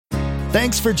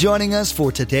Thanks for joining us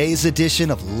for today's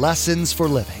edition of Lessons for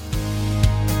Living.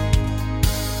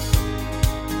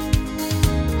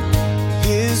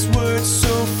 His word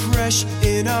so fresh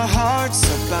in our hearts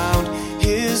abound.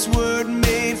 His word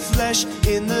made flesh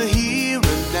in the here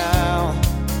and now.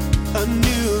 A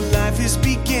new life is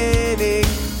beginning.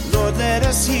 Lord, let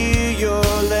us hear your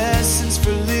lessons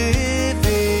for living.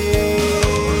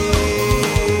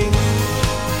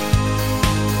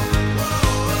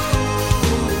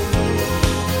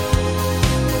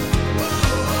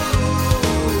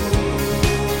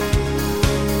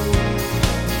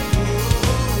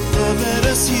 Lord, let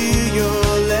us hear your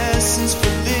lessons for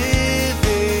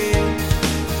living.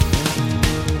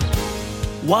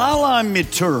 While I'm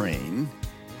maturing,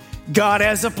 God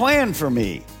has a plan for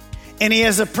me, and He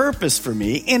has a purpose for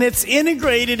me, and it's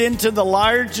integrated into the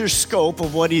larger scope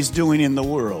of what He's doing in the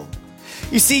world.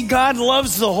 You see, God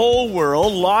loves the whole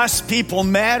world. Lost people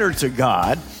matter to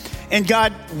God, and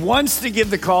God wants to give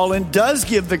the call and does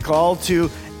give the call to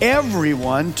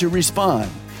everyone to respond.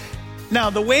 Now,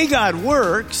 the way God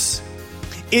works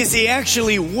is He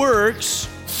actually works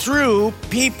through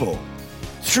people,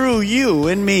 through you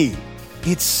and me.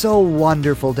 It's so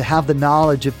wonderful to have the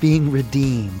knowledge of being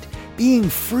redeemed, being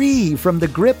free from the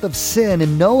grip of sin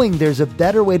and knowing there's a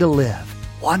better way to live.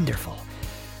 Wonderful.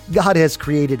 God has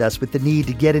created us with the need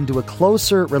to get into a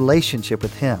closer relationship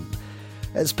with Him.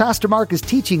 As Pastor Mark is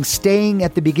teaching, staying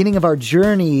at the beginning of our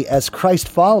journey as Christ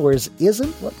followers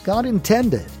isn't what God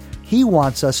intended. He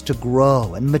wants us to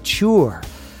grow and mature.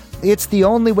 It's the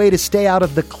only way to stay out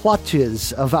of the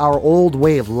clutches of our old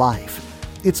way of life.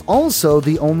 It's also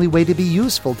the only way to be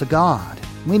useful to God.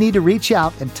 We need to reach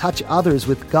out and touch others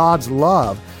with God's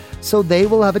love so they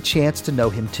will have a chance to know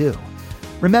Him too.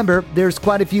 Remember, there's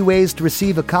quite a few ways to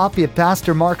receive a copy of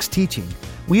Pastor Mark's teaching.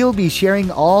 We'll be sharing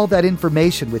all that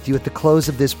information with you at the close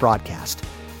of this broadcast.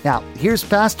 Now, here's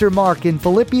Pastor Mark in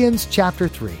Philippians chapter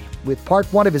 3 with part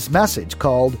 1 of his message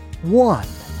called One.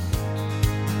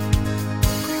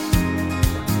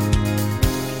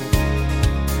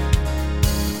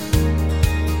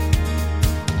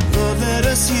 Let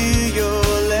us hear your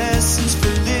lessons for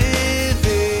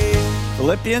living.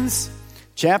 Philippians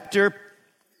chapter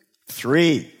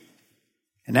 3.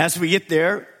 And as we get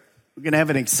there, we're going to have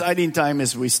an exciting time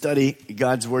as we study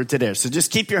God's Word today. So just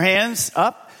keep your hands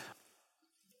up.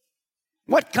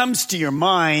 What comes to your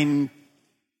mind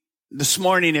this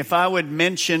morning if I would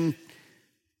mention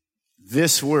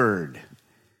this word?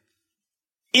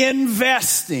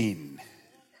 Investing.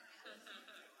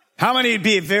 How many would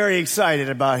be very excited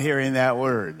about hearing that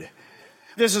word?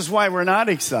 This is why we're not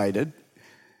excited.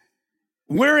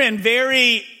 We're in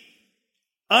very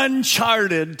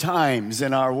uncharted times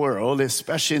in our world,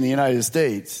 especially in the United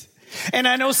States. And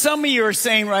I know some of you are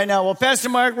saying right now, well, Pastor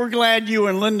Mark, we're glad you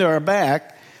and Linda are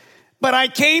back, but I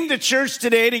came to church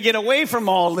today to get away from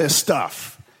all this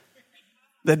stuff.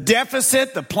 The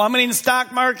deficit, the plummeting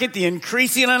stock market, the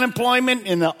increasing unemployment,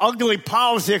 and the ugly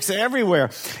politics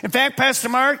everywhere. In fact, Pastor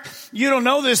Mark, you don't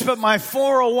know this, but my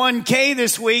 401k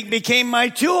this week became my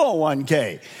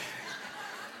 201k.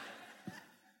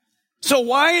 So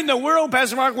why in the world,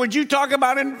 Pastor Mark, would you talk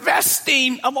about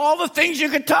investing of all the things you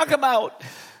could talk about?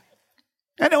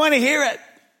 I don't want to hear it.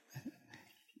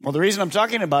 Well, the reason I'm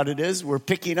talking about it is we're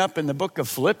picking up in the book of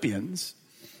Philippians,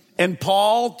 and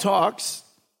Paul talks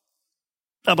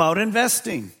about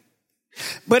investing.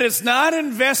 But it's not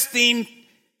investing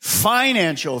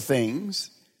financial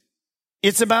things.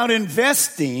 It's about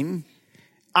investing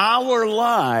our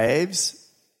lives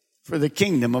for the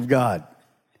kingdom of God.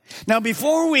 Now,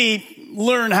 before we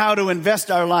learn how to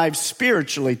invest our lives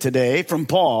spiritually today from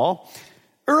Paul,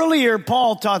 earlier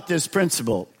Paul taught this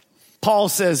principle. Paul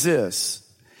says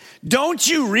this: don't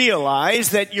you realize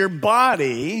that your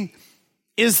body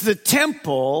is the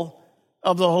temple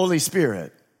of the Holy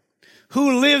Spirit,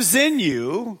 who lives in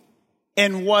you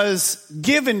and was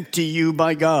given to you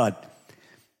by God?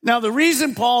 Now, the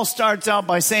reason Paul starts out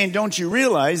by saying, don't you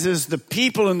realize, is the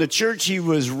people in the church he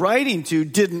was writing to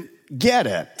didn't get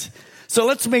it. So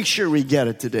let's make sure we get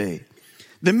it today.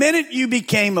 The minute you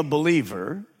became a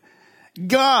believer,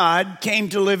 God came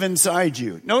to live inside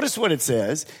you. Notice what it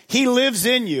says. He lives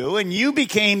in you, and you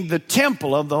became the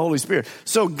temple of the Holy Spirit.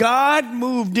 So God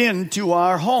moved into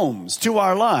our homes, to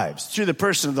our lives, through the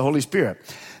person of the Holy Spirit.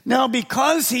 Now,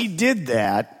 because He did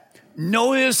that,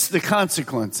 notice the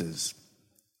consequences.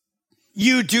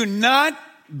 You do not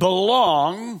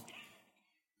belong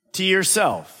to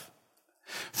yourself.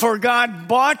 For God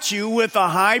bought you with a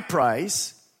high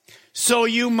price, so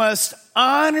you must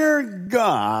honor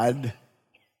God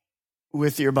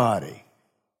with your body.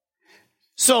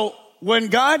 So when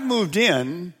God moved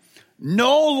in,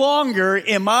 No longer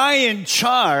am I in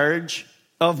charge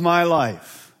of my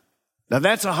life. Now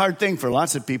that's a hard thing for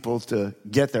lots of people to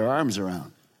get their arms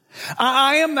around.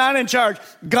 I am not in charge.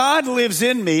 God lives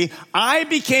in me. I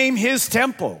became his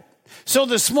temple. So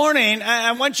this morning,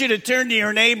 I want you to turn to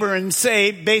your neighbor and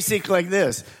say basically like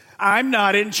this: I'm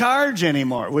not in charge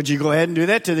anymore. Would you go ahead and do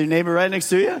that to the neighbor right next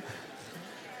to you?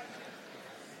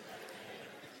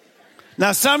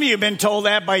 Now, some of you have been told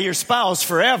that by your spouse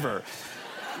forever.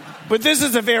 But this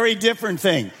is a very different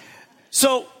thing.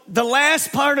 So the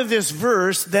last part of this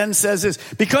verse then says this: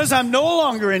 because I'm no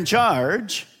longer in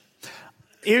charge,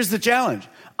 here's the challenge.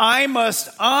 I must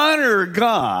honor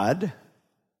God.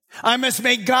 I must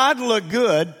make God look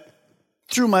good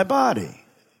through my body.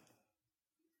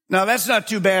 Now, that's not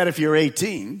too bad if you're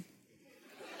 18.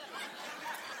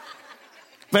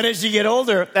 But as you get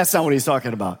older, that's not what he's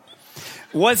talking about.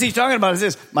 What he's talking about is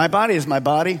this: my body is my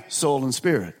body, soul, and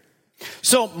spirit.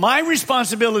 So my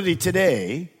responsibility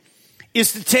today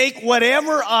is to take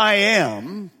whatever I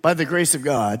am, by the grace of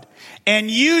God, and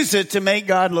use it to make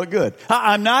God look good.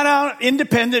 I'm not out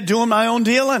independent doing my own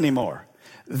deal anymore.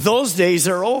 Those days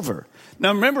are over.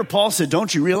 Now remember, Paul said,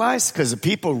 don't you realize? Because the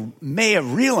people may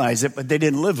have realized it, but they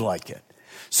didn't live like it.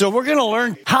 So we're going to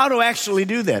learn how to actually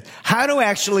do that, how to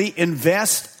actually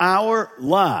invest our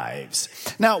lives.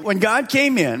 Now, when God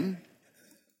came in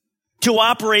to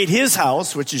operate his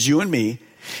house, which is you and me,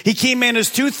 he came in as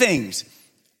two things: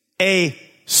 a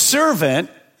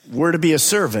servant, we're to be a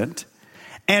servant,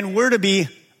 and we're to be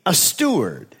a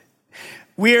steward.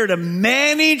 We are to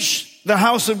manage the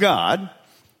house of God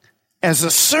as a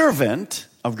servant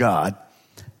of God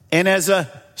and as a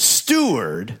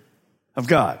steward of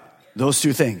God. Those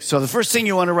two things. So the first thing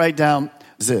you want to write down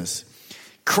is this: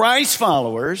 Christ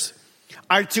followers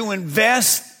are to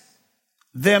invest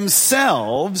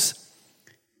themselves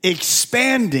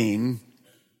expanding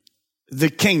the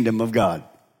kingdom of God.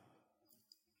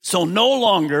 So no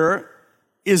longer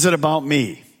is it about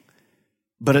me,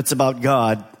 but it's about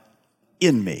God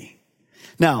in me.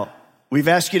 Now, we've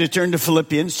asked you to turn to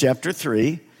Philippians chapter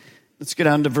 3. Let's get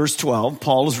on to verse 12.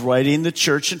 Paul is writing the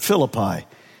church at Philippi.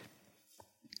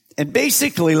 And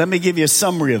basically, let me give you a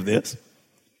summary of this.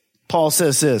 Paul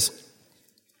says this: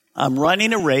 I'm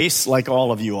running a race like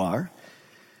all of you are.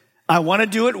 I want to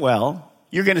do it well.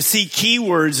 You're going to see key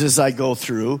words as I go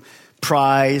through: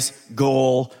 prize,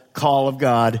 goal, call of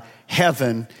God,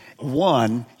 heaven,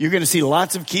 one. You're going to see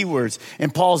lots of key words.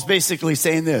 And Paul's basically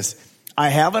saying this: I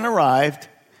haven't arrived,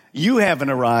 you haven't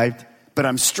arrived, but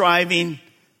I'm striving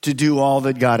to do all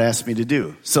that God asked me to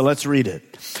do. So let's read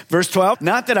it. Verse 12,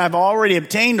 not that I've already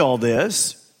obtained all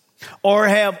this or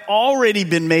have already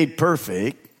been made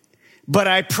perfect, but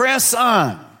I press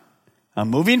on. I'm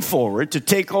moving forward to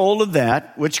take hold of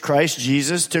that which Christ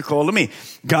Jesus took hold of me.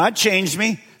 God changed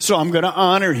me, so I'm going to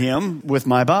honor him with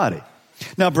my body.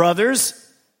 Now, brothers,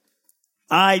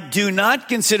 I do not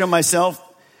consider myself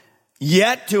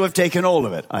yet to have taken hold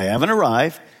of it. I haven't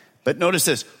arrived, but notice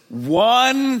this: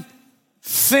 one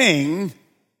thing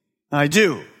I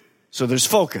do. So there's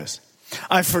focus.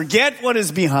 I forget what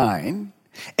is behind,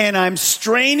 and I'm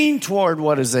straining toward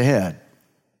what is ahead.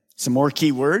 Some more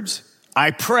key words.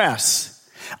 I press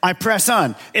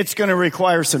on. It's going to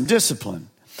require some discipline.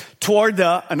 Toward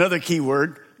another key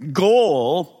word,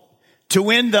 goal, to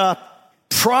win the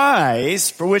prize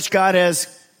for which God has,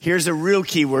 here's a real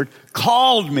key word,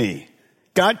 called me.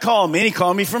 God called me, and he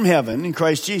called me from heaven in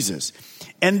Christ Jesus.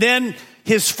 And then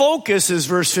his focus is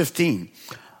verse 15.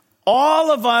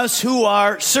 All of us who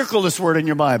are, circle this word in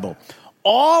your Bible,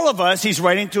 all of us, he's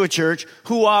writing to a church,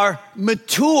 who are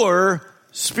mature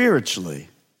spiritually.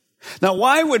 Now,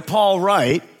 why would Paul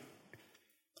write,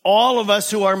 all of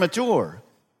us who are mature?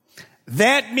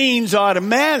 That means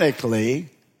automatically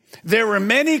there were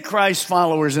many Christ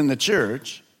followers in the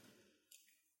church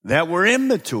that were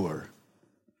immature.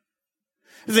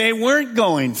 They weren't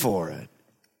going for it.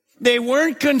 They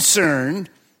weren't concerned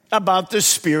about the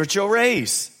spiritual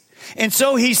race. And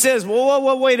so he says,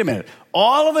 whoa, wait a minute.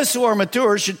 All of us who are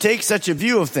mature should take such a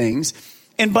view of things.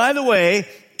 And by the way,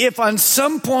 if on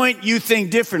some point you think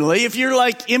differently, if you're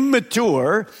like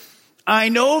immature, I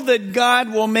know that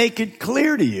God will make it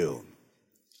clear to you.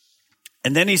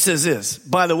 And then he says this: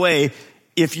 by the way,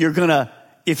 if you're gonna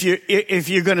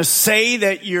say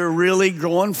that you're really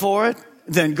going for it,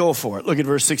 then go for it. Look at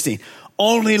verse 16.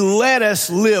 Only let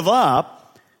us live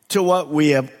up to what we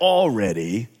have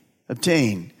already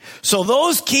obtained. So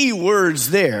those key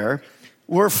words there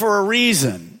were for a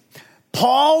reason.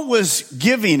 Paul was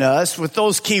giving us, with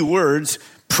those key words,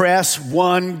 press,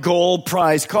 one, goal,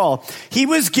 prize, call. He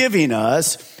was giving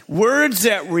us words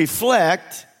that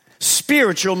reflect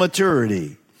spiritual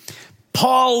maturity.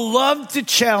 Paul loved to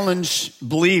challenge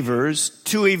believers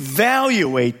to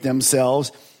evaluate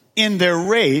themselves in their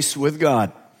race with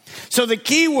God. So the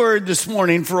key word this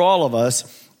morning for all of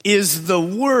us is the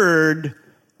word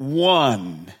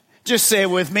one. Just say it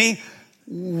with me.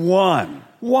 One.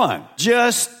 One.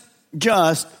 Just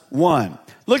one.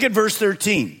 Look at verse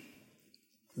 13.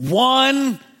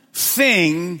 One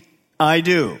thing I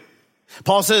do.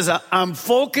 Paul says, I'm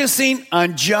focusing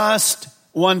on just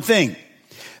one thing.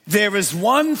 There is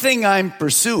one thing I'm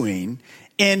pursuing,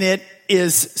 and it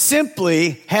is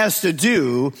simply has to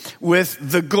do with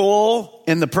the goal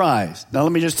and the prize. Now,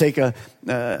 let me just take a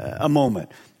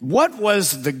moment. What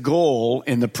was the goal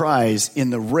and the prize in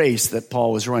the race that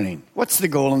Paul was running? What's the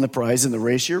goal and the prize in the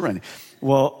race you're running?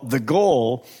 Well, the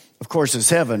goal, of course, is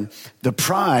heaven. The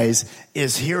prize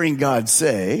is hearing God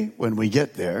say, when we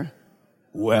get there,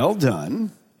 well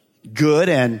done, good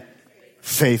and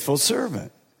faithful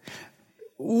servant.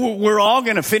 We're all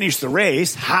going to finish the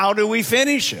race. How do we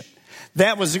finish it?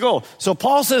 That was the goal. So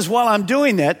Paul says, while I'm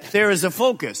doing that, there is a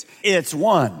focus. It's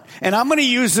one. And I'm going to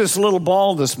use this little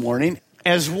ball this morning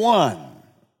as one.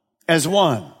 As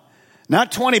one.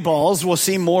 Not 20 balls. We'll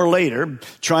see more later,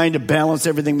 trying to balance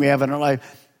everything we have in our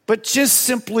life. But just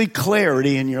simply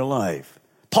clarity in your life.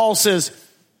 Paul says,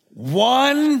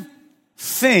 one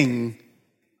thing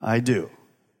I do.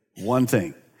 One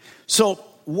thing. So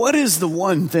what is the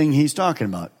one thing he's talking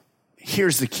about?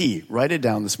 Here's the key. Write it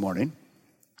down this morning.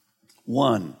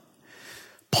 One.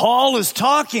 Paul is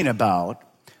talking about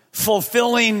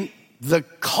fulfilling the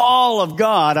call of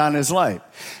God on his life.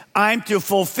 I'm to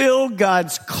fulfill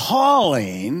God's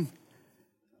calling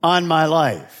on my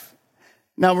life.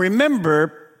 Now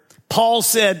remember, Paul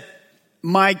said,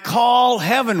 my call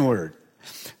heavenward.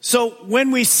 So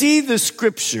when we see the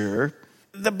scripture,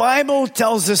 the Bible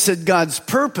tells us that God's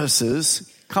purposes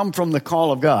come from the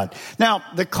call of God. Now,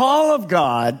 the call of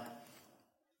God,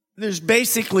 there's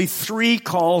basically 3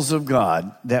 calls of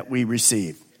God that we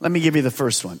receive. Let me give you the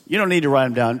first one. You don't need to write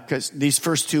them down because these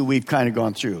first 2 we've kind of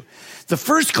gone through. The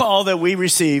first call that we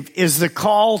receive is the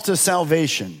call to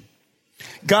salvation.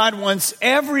 God wants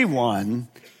everyone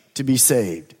to be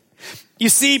saved. You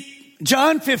see,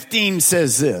 John 15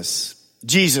 says this,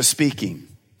 Jesus speaking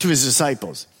to his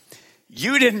disciples.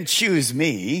 You didn't choose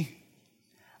me.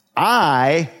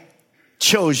 I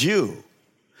chose you.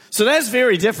 So that's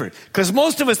very different because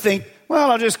most of us think,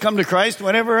 well, I'll just come to Christ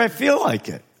whenever I feel like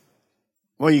it.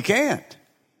 Well, you can't.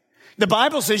 The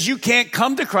Bible says you can't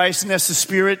come to Christ unless the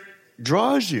Spirit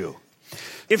draws you.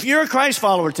 If you're a Christ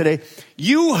follower today,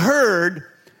 you heard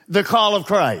the call of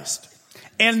Christ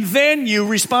and then you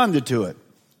responded to it.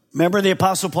 Remember the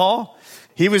Apostle Paul?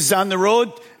 He was on the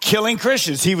road killing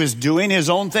Christians. He was doing his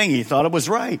own thing. He thought it was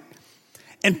right.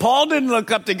 And Paul didn't look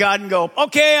up to God and go,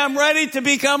 okay, I'm ready to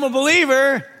become a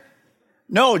believer.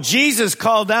 No, Jesus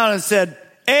called down and said,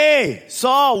 hey,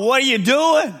 Saul, what are you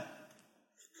doing?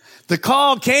 The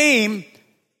call came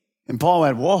and Paul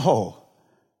went,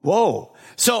 whoa.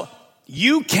 So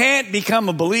you can't become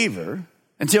a believer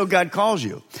until God calls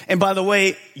you. And by the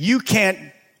way, you can't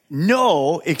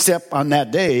know except on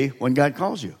that day when God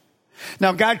calls you.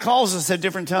 Now, God calls us at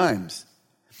different times.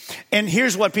 And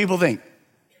here's what people think.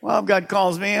 Well, if God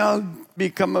calls me, I'll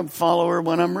become a follower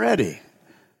when I'm ready.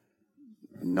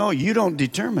 No, you don't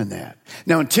determine that.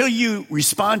 Now, until you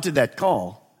respond to that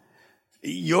call,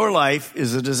 your life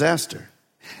is a disaster.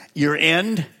 Your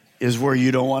end is where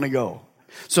you don't want to go.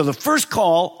 So the first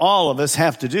call all of us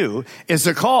have to do is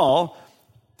the call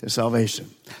to salvation.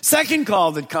 Second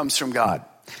call that comes from God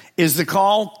is the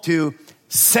call to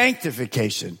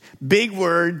sanctification. Big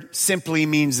word simply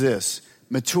means this,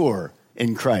 mature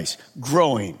in Christ,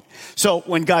 growing. So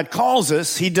when God calls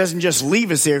us, he doesn't just leave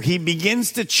us there. He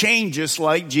begins to change us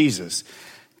like Jesus,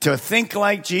 to think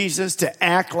like Jesus, to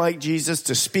act like Jesus,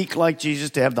 to speak like Jesus,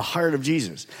 to have the heart of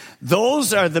Jesus.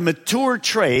 Those are the mature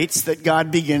traits that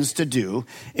God begins to do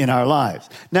in our lives.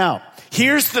 Now,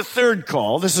 here's the third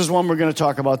call. This is one we're going to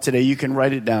talk about today. You can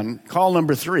write it down. Call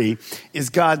number 3 is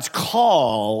God's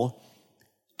call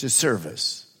to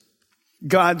service.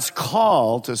 God's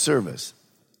call to service.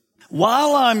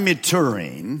 While I'm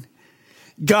maturing,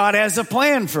 God has a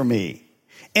plan for me,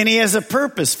 and he has a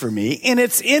purpose for me, and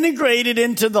it's integrated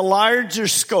into the larger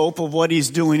scope of what he's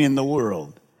doing in the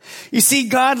world. You see,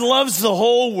 God loves the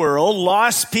whole world.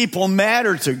 Lost people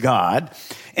matter to God,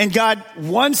 and God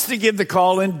wants to give the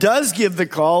call and does give the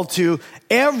call to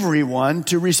everyone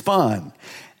to respond.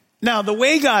 Now, the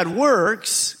way God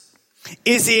works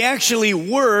is he actually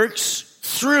works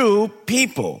through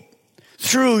people,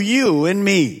 through you and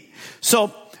me.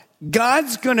 So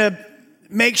God's going to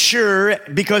make sure,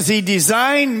 because he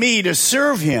designed me to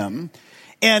serve him,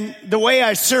 And the way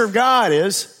I serve God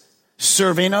is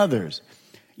serving others.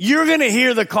 You're going to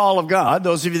hear the call of God,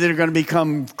 those of you that are going to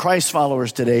become Christ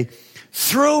followers today,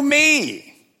 through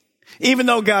me, even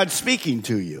though God's speaking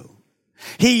to you.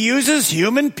 He uses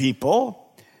human people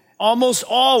almost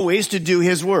always to do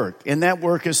his work, and that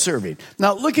work is serving.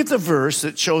 Now, look at the verse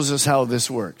that shows us how this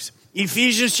works.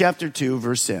 Ephesians chapter 2,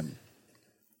 verse 10.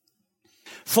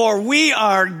 For we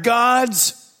are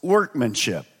God's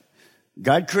workmanship.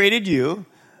 God created you,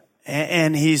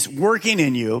 and he's working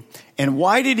in you. And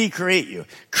why did he create you?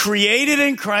 Created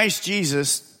in Christ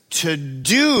Jesus to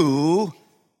do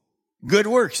good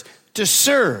works, to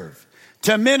serve,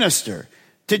 to minister,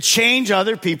 to change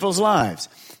other people's lives.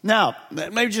 Now,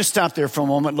 maybe just stop there for a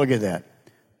moment. Look at that.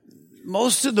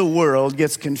 Most of the world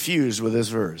gets confused with this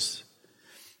verse.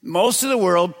 Most of the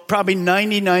world, probably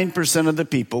 99% of the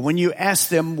people, when you ask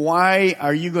them, why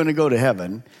are you going to go to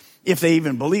heaven? If they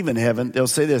even believe in heaven, they'll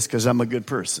say this, because I'm a good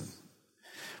person.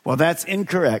 Well, that's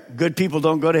incorrect. Good people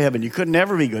don't go to heaven. You could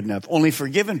never be good enough. Only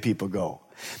forgiven people go.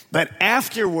 But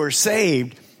after we're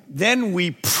saved, then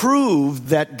we prove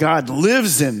that God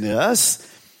lives in us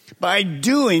by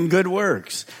doing good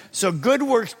works. So good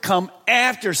works come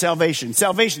after salvation.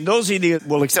 Salvation, those of you that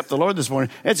will accept the Lord this morning,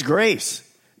 it's grace.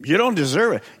 You don't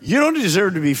deserve it. You don't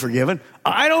deserve to be forgiven.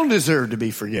 I don't deserve to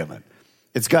be forgiven.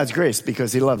 It's God's grace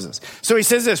because he loves us. So he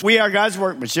says this, we are God's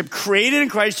workmanship, created in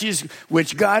Christ Jesus,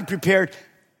 which God prepared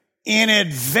in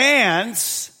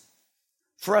advance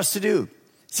for us to do.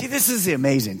 See, this is the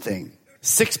amazing thing.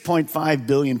 6.5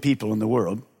 billion people in the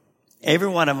world. Every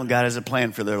one of them, God has a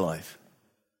plan for their life.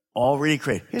 Already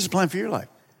created. Here's a plan for your life.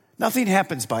 Nothing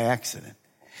happens by accident.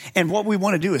 And what we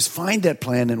want to do is find that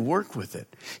plan and work with it.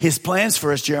 His plans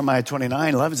for us, Jeremiah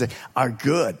 29:11 says, are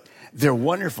good. They're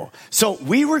wonderful. So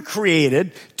we were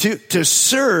created to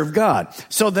serve God.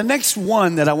 So the next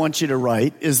one that I want you to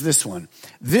write is this one.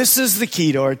 This is the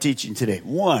key to our teaching today.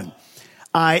 1,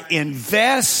 I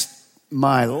invest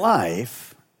my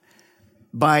life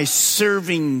by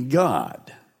serving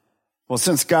God. Well,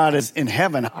 since God is in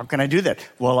heaven, how can I do that?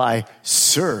 Well, I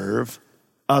serve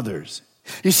others.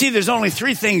 You see, there's only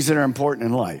 3 things that are important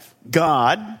in life.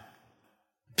 God,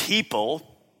 people,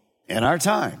 and our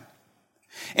time.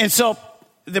 And so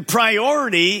the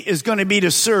priority is going to be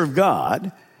to serve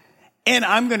God, and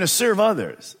I'm going to serve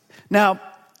others. Now,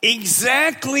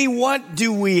 exactly what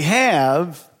do we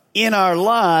have in our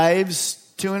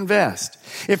lives to invest?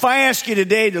 If I ask you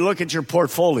today to look at your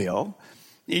portfolio,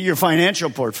 your financial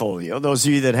portfolio, those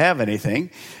of you that have anything,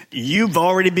 you've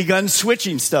already begun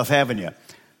switching stuff, haven't you?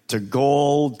 To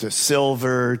gold, to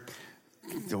silver,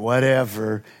 to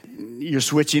whatever. You're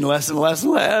switching less and less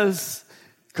and less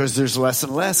because there's less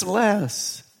and less and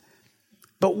less.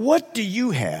 But what do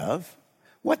you have?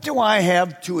 What do I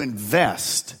have to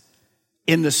invest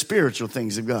in the spiritual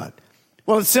things of God?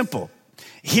 Well, it's simple.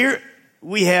 Here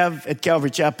we have at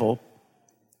Calvary Chapel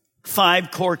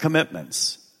 5 core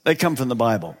commitments. They come from the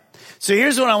Bible. So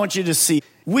here's what I want you to see.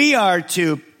 We are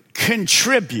to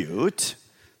contribute.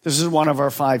 This is one of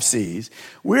our 5 C's.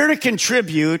 We're to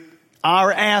contribute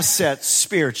our assets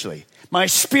spiritually. My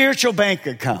spiritual bank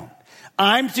account.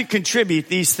 I'm to contribute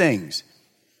these things.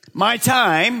 My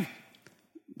time,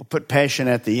 we'll put passion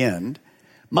at the end,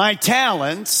 my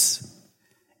talents,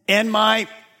 and my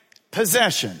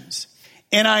possessions.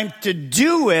 And I'm to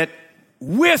do it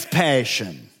with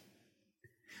passion,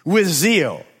 with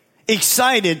zeal,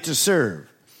 excited to serve.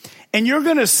 And you're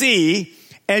going to see,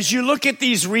 as you look at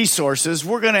these resources,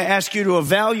 we're going to ask you to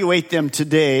evaluate them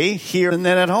today, here and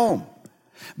then at home,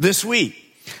 this week.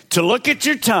 To look at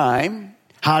your time,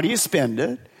 how do you spend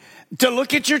it? To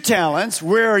look at your talents,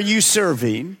 where are you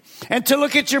serving? And to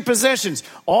look at your possessions,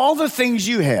 all the things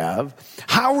you have,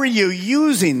 how are you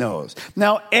using those?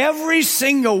 Now, every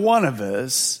single one of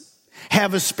us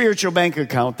have a spiritual bank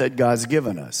account that God's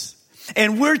given us.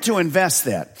 And we're to invest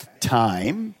that.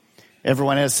 Time.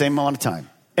 Everyone has the same amount of time.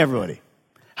 Everybody.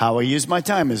 How I use my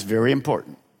time is very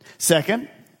important. Second,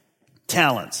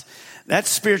 talents. That's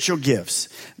spiritual gifts.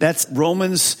 That's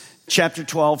Romans chapter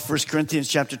 12, 1 Corinthians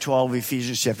chapter 12,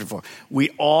 Ephesians chapter 4. We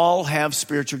all have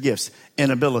spiritual gifts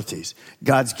and abilities.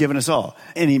 God's given us all.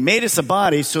 And he made us a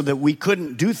body so that we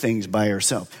couldn't do things by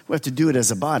ourselves. We have to do it as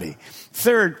a body.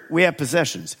 Third, we have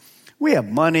possessions. We have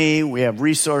money, we have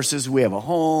resources, we have a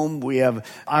home, we have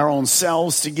our own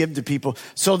selves to give to people.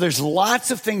 So there's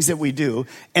lots of things that we do.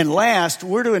 And last,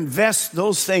 we're to invest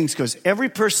those things because every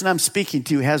person I'm speaking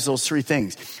to has those 3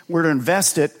 things. We're to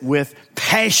invest it with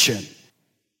passion.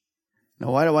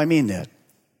 Now, why do I mean that?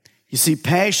 You see,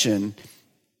 passion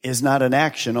is not an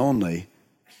action only.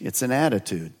 It's an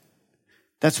attitude.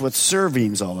 That's what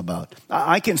serving's all about.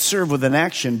 I can serve with an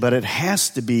action, but it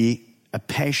has to be a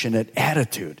passionate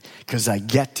attitude because I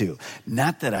get to,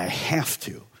 not that I have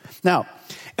to. Now,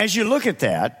 as you look at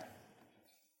that,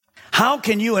 how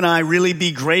can you and I really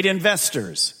be great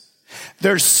investors?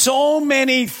 There's so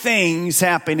many things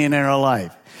happening in our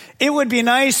life. It would be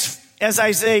nice, as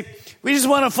I say, we just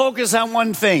want to focus on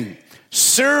one thing,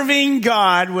 serving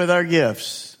God with our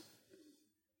gifts.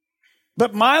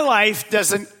 But my life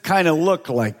doesn't kind of look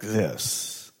like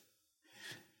this.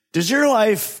 Does your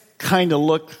life kind of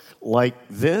look like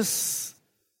this?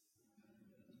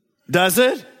 Does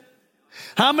it?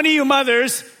 How many of you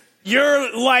mothers,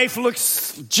 your life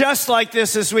looks just like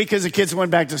this week as the kids went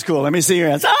back to school? Let me see your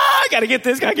hands. I got to get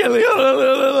this, got to get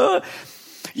this.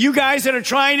 You guys that are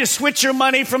trying to switch your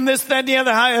money from this, that, and the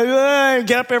other,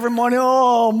 get up every morning,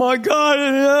 oh my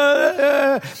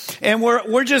God. And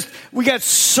we got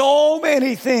so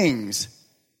many things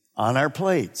on our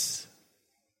plates.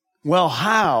 Well,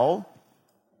 how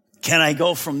can I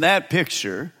go from that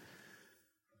picture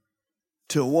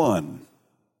to one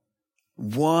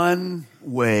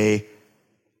way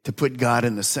to put God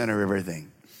in the center of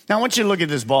everything? Now, I want you to look at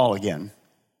this ball again.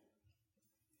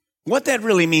 What that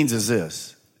really means is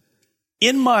this.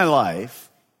 In my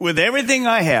life, with everything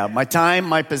I have, my time,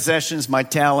 my possessions, my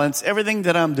talents, everything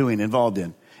that I'm doing, involved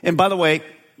in. And by the way,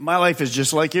 my life is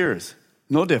just like yours.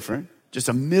 No different. Just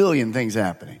a million things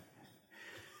happening.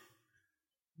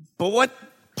 But what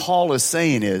Paul is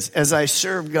saying is, as I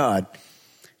serve God,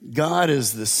 God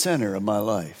is the center of my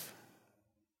life.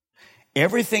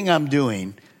 Everything I'm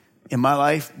doing in my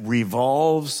life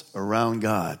revolves around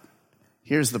God.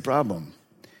 Here's the problem.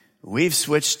 We've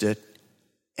switched it.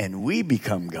 And we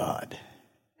become God.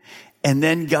 And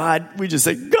then God, we just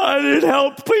say, God, need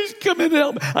help. Please come in and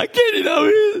help. I can't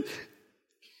help.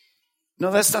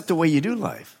 No, that's not the way you do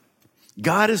life.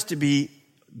 God is to be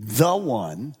the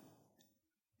one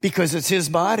because it's his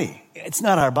body. It's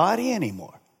not our body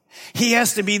anymore. He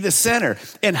has to be the center.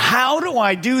 And how do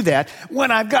I do that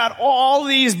when I've got all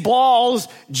these balls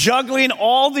juggling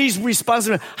all these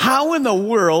responsibilities? How in the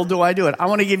world do I do it? I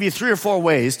want to give you 3 or 4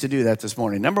 ways to do that this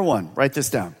morning. Number 1, write this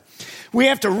down. We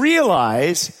have to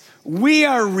realize we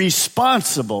are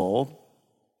responsible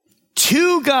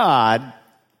to God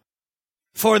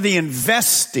for the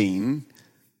investing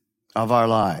of our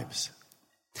lives.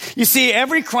 You see,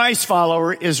 every Christ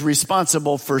follower is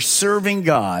responsible for serving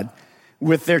God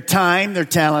with their time, their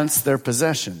talents, their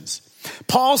possessions.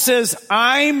 Paul says,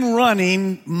 I'm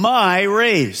running my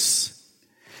race.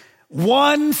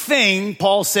 One thing,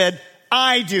 Paul said,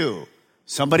 I do.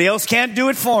 Somebody else can't do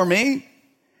it for me.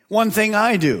 One thing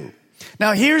I do.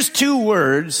 Now, here's 2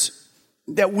 words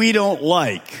that we don't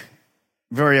like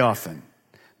very often.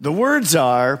 The words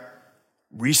are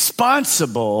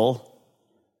responsible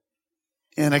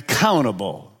and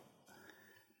accountable.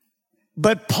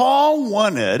 But Paul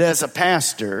wanted, as a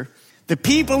pastor, the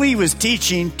people he was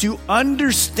teaching to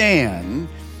understand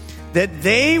that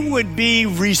they would be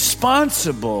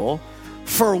responsible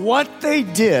for what they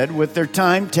did with their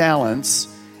time,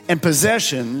 talents, and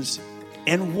possessions,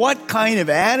 and what kind of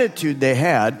attitude they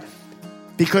had,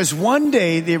 because one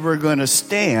day they were going to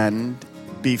stand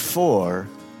before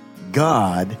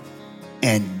God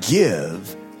and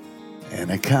give an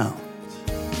account.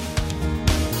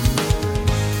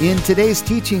 In today's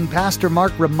teaching, Pastor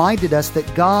Mark reminded us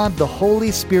that God, the Holy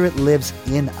Spirit, lives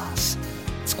in us.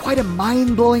 It's quite a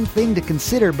mind-blowing thing to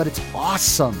consider, but it's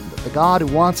awesome that the God who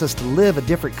wants us to live a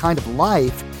different kind of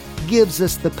life gives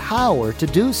us the power to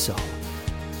do so.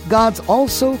 God's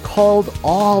also called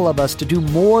all of us to do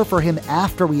more for Him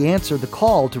after we answer the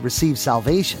call to receive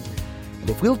salvation. And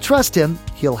if we'll trust Him,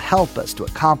 He'll help us to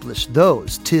accomplish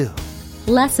those too.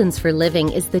 Lessons for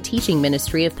Living is the teaching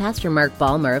ministry of Pastor Mark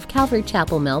Balmer of Calvary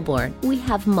Chapel, Melbourne. We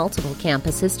have multiple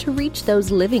campuses to reach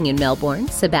those living in Melbourne,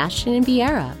 Sebastian, and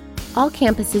Viera. All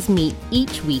campuses meet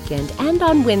each weekend and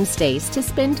on Wednesdays to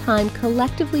spend time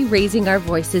collectively raising our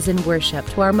voices in worship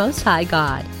to our Most High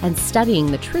God and studying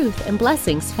the truth and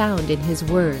blessings found in His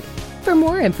Word. For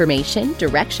more information,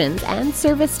 directions, and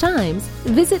service times,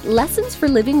 visit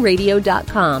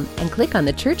lessonsforlivingradio.com and click on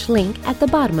the church link at the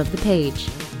bottom of the page.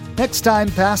 Next time,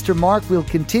 Pastor Mark will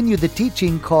continue the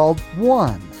teaching called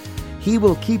One. He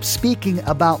will keep speaking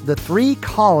about the 3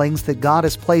 callings that God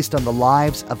has placed on the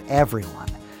lives of everyone.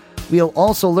 We'll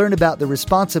also learn about the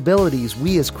responsibilities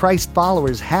we as Christ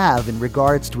followers have in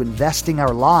regards to investing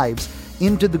our lives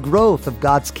into the growth of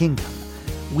God's kingdom.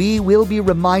 We will be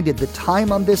reminded that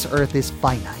time on this earth is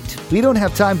finite. We don't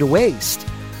have time to waste.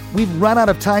 We've run out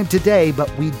of time today,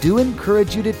 but we do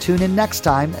encourage you to tune in next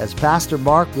time as Pastor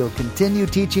Mark will continue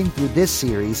teaching through this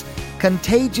series,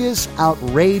 Contagious,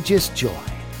 Outrageous Joy.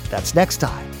 That's next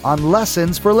time on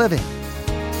Lessons for Living.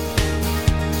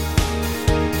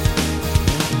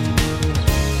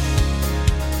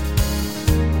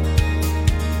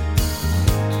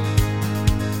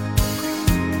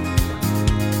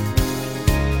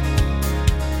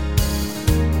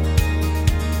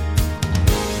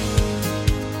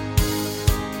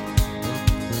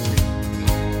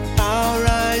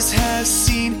 Have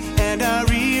seen and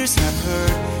our ears have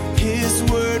heard His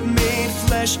word made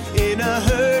flesh in a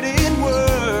hurting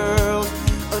world.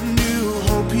 A new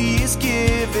hope He is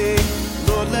giving.